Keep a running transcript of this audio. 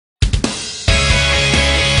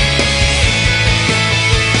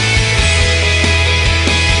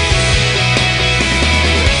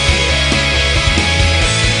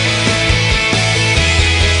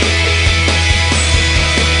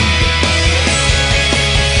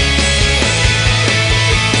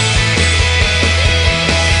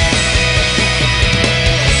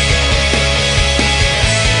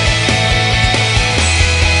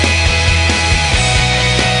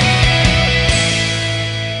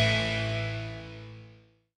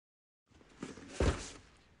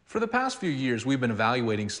For the past few years, we've been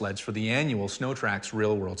evaluating sleds for the annual SnowTrack's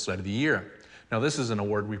Real World Sled of the Year. Now, this is an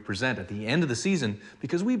award we present at the end of the season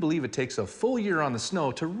because we believe it takes a full year on the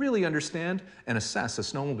snow to really understand and assess a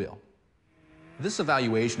snowmobile. This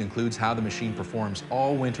evaluation includes how the machine performs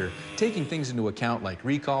all winter, taking things into account like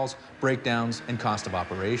recalls, breakdowns, and cost of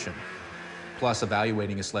operation. Plus,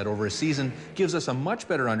 evaluating a sled over a season gives us a much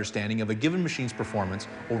better understanding of a given machine's performance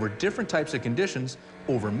over different types of conditions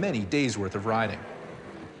over many days' worth of riding.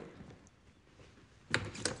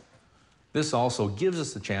 This also gives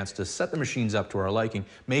us the chance to set the machines up to our liking,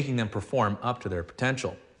 making them perform up to their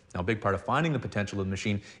potential. Now, a big part of finding the potential of the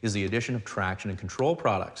machine is the addition of traction and control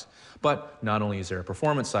products. But not only is there a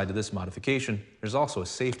performance side to this modification, there's also a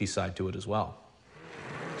safety side to it as well.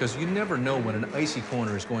 Because you never know when an icy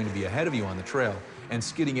corner is going to be ahead of you on the trail, and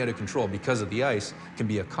skidding out of control because of the ice can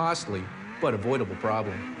be a costly but avoidable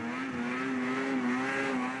problem.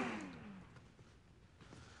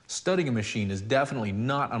 Studying a machine is definitely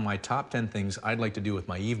not on my top 10 things I'd like to do with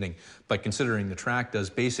my evening, but considering the track does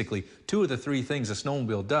basically 2 of the 3 things a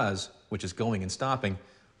snowmobile does, which is going and stopping,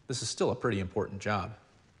 this is still a pretty important job.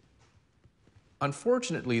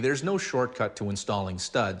 Unfortunately, there's no shortcut to installing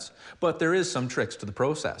studs, but there is some tricks to the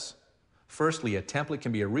process. Firstly, a template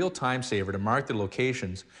can be a real time saver to mark the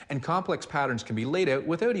locations, and complex patterns can be laid out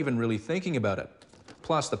without even really thinking about it.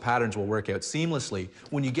 Plus, the patterns will work out seamlessly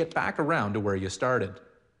when you get back around to where you started.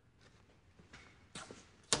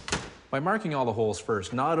 By marking all the holes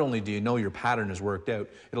first, not only do you know your pattern is worked out,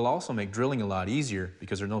 it'll also make drilling a lot easier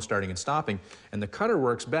because there's no starting and stopping, and the cutter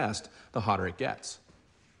works best the hotter it gets.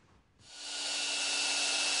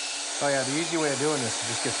 Oh yeah, the easy way of doing this is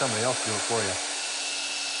just get somebody else to do it for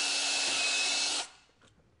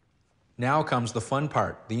you. Now comes the fun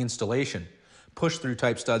part, the installation. Push-through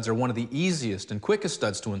type studs are one of the easiest and quickest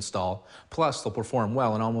studs to install, plus they'll perform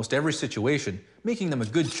well in almost every situation, making them a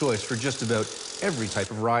good choice for just about every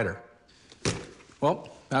type of rider. Well,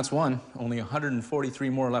 that's one. Only 143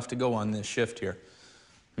 more left to go on this shift here.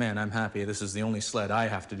 Man, I'm happy this is the only sled I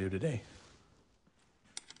have to do today.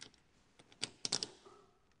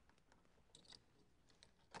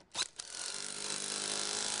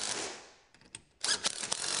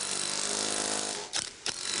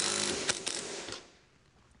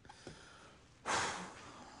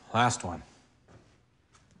 Last one.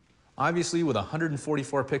 Obviously, with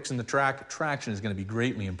 144 picks in the track, traction is going to be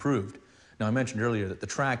greatly improved. Now, I mentioned earlier that the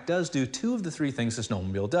track does do 2 of the 3 things the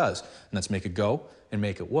snowmobile does, and that's make it go and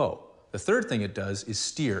make it whoa. The third thing it does is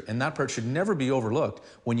steer, and that part should never be overlooked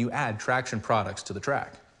when you add traction products to the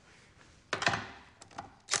track.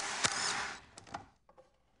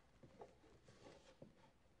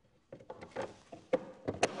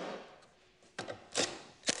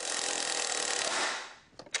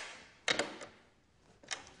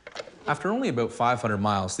 After only about 500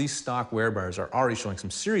 miles, these stock wear bars are already showing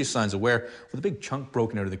some serious signs of wear, with a big chunk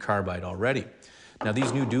broken out of the carbide already. Now,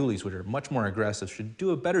 these new dualies, which are much more aggressive, should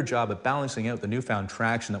do a better job at balancing out the newfound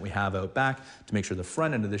traction that we have out back to make sure the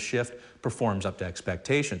front end of the shift performs up to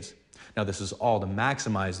expectations. Now, this is all to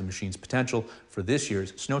maximize the machine's potential for this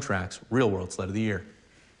year's SnowTrack's Real World Sled of the Year.